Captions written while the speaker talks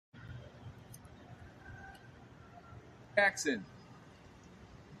Jackson.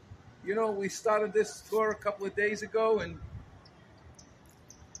 You know, we started this tour a couple of days ago in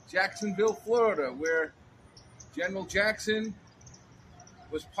Jacksonville, Florida, where General Jackson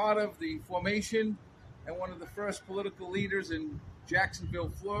was part of the formation and one of the first political leaders in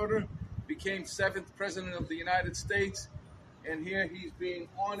Jacksonville, Florida, became 7th President of the United States, and here he's being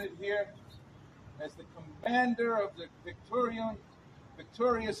honored here as the commander of the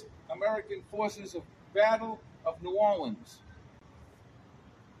victorious American Forces of Battle of New Orleans.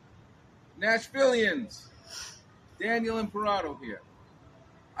 Nashvillians, Daniel Imperato here.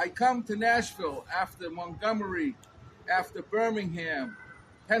 I come to Nashville after Montgomery, after Birmingham,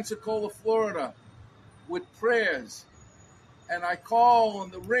 Pensacola, Florida, with prayers, and I call on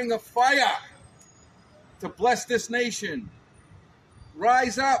the ring of fire to bless this nation.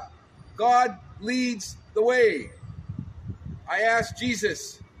 Rise up, God leads the way. I ask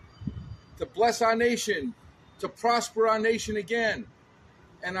Jesus to bless our nation, to prosper our nation again,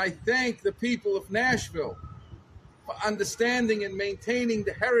 and I thank the people of Nashville for understanding and maintaining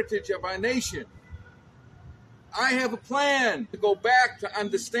the heritage of our nation. I have a plan to go back to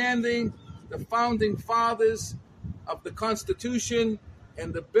understanding the founding fathers of the Constitution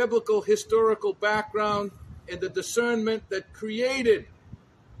and the biblical historical background and the discernment that created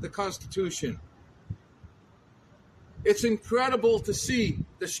the Constitution. It's incredible to see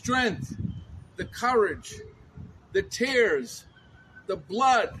the strength, the courage, the tears, the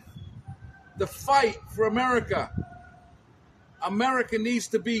blood, the fight for America. America needs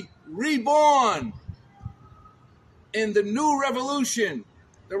to be reborn in the new revolution,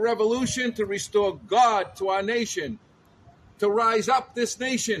 the revolution to restore God to our nation, to rise up this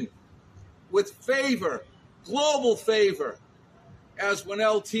nation with favor, global favor, as when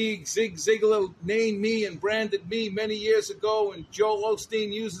L.T. Zig Ziglar named me and branded me many years ago, and Joel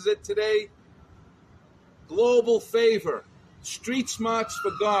Osteen uses it today. Global favor, street smarts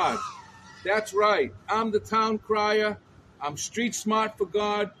for God. That's right. I'm the town crier. I'm street smart for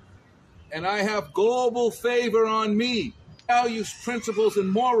God, and I have global favor on me. Values, principles,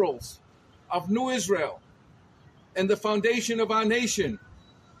 and morals of New Israel and the foundation of our nation.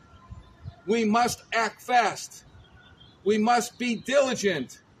 We must act fast. We must be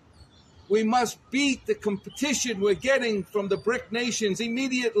diligent. We must beat the competition we're getting from the BRIC nations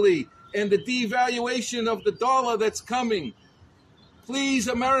immediately and the devaluation of the dollar that's coming. Please,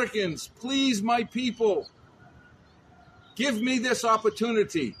 Americans, please, my people, give me this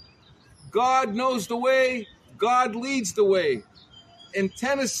opportunity. God knows the way. God leads the way. And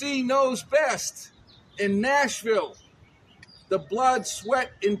Tennessee knows best. In Nashville, the blood,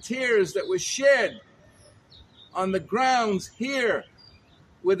 sweat, and tears that were shed on the grounds here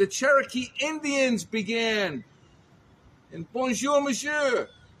where the Cherokee Indians began. And bonjour, monsieur,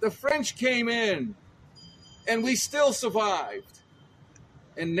 the French came in, and we still survived.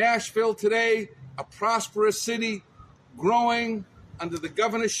 In Nashville today, a prosperous city, growing under the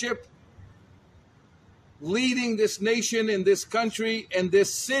governorship, leading this nation and this country and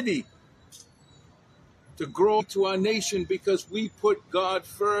this city to grow to our nation because we put God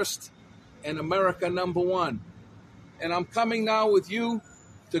first and America number one. And I'm coming now with you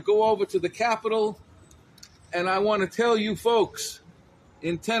to go over to the Capitol, and I want to tell you folks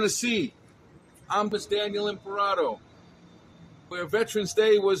in Tennessee, I'm Miss Daniel Imperato, where Veterans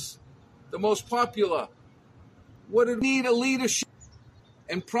Day was the most popular. What did we need? A leadership,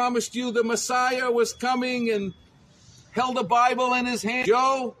 and promised you the Messiah was coming and held a Bible in his hand.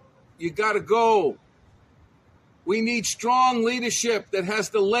 Joe, you got to go. We need strong leadership that has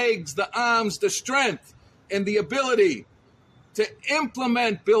the legs, the arms, the strength, and the ability to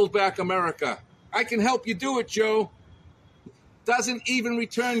implement Build Back America. I can help you do it, Joe. Doesn't even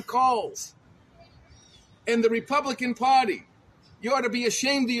return calls. And the Republican Party, you ought to be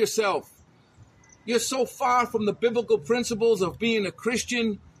ashamed of yourself. You're so far from the biblical principles of being a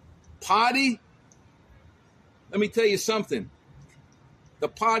Christian party. Let me tell you something. The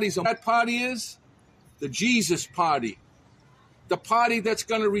party's that party is the Jesus party. The party that's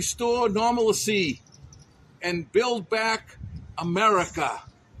going to restore normalcy and build back America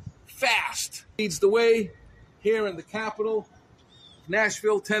fast. Leads the way here in the capital,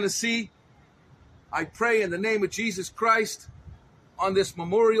 Nashville, Tennessee. I pray in the name of Jesus Christ on this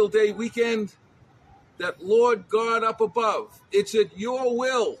Memorial Day weekend that, Lord God up above, it's at your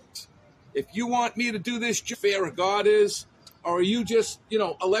will. If you want me to do this, fair God is, or are you just,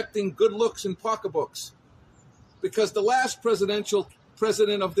 electing good looks and pocketbooks? Because the last president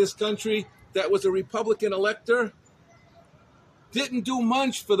of this country that was a Republican elector didn't do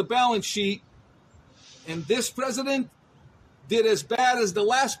much for the balance sheet, and this president did as bad as the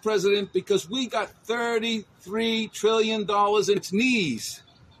last president because we got $33 trillion in its knees.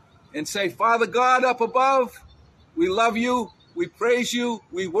 And say, Father God up above, we love you, we praise you,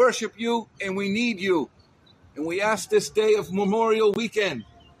 we worship you, and we need you. And we ask this day of Memorial Weekend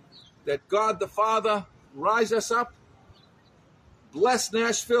that God the Father rise us up, bless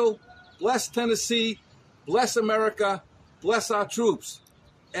Nashville, bless Tennessee, bless America, bless our troops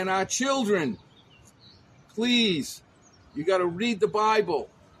and our children. Please, you got to read the Bible,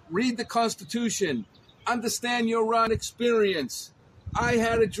 read the Constitution, understand your own experience. I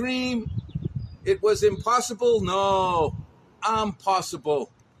had a dream. It was impossible. No, I'm possible.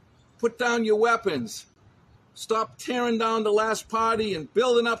 Put down your weapons. Stop tearing down the last party and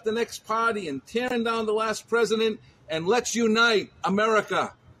building up the next party and tearing down the last president. And let's unite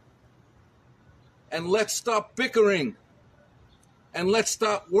America. And let's stop bickering. And let's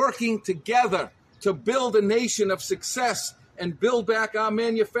start working together to build a nation of success and build back our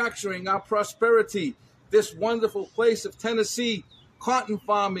manufacturing, our prosperity, this wonderful place of Tennessee, cotton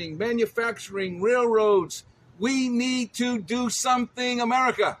farming, manufacturing, railroads. We need to do something,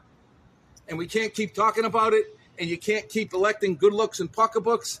 America. And we can't keep talking about it, and you can't keep electing good looks and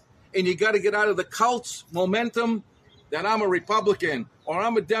pocketbooks, and you got to get out of the cult's momentum that I'm a Republican or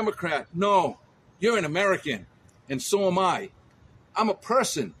I'm a Democrat. No, you're an American, and so am I. I'm a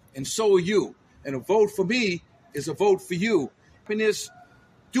person, and so are you. And a vote for me is a vote for you. Happiness,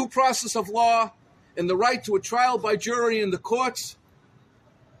 due process of law, and the right to a trial by jury in the courts,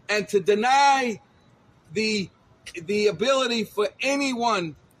 and to deny the ability for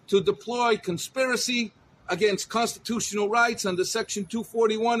anyone to deploy conspiracy against constitutional rights under Section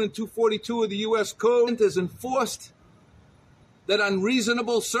 241 and 242 of the U.S. Code is enforced, that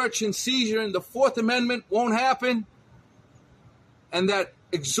unreasonable search and seizure in the Fourth Amendment won't happen, and that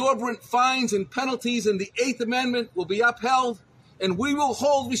exorbitant fines and penalties in the Eighth Amendment will be upheld, and we will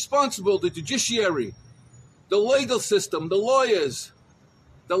hold responsible the judiciary, the legal system, the lawyers,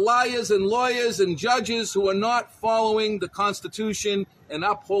 the liars and lawyers and judges who are not following the Constitution and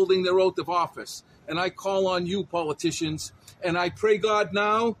upholding their oath of office. And I call on you, politicians, and I pray God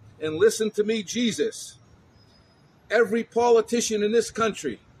now, and listen to me, Jesus. Every politician in this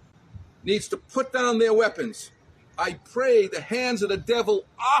country needs to put down their weapons. I pray the hands of the devil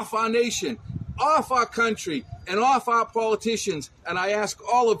off our nation, off our country, and off our politicians. And I ask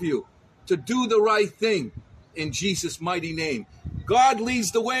all of you to do the right thing in Jesus' mighty name. God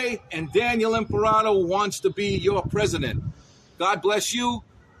leads the way, and Daniel Imperato wants to be your president. God bless you,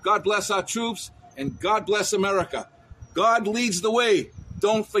 God bless our troops, and God bless America. God leads the way.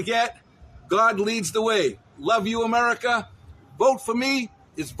 Don't forget, God leads the way. Love you, America. Vote for me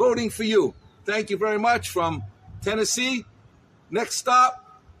is voting for you. Thank you very much from Tennessee. Next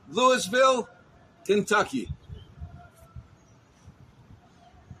stop, Louisville, Kentucky.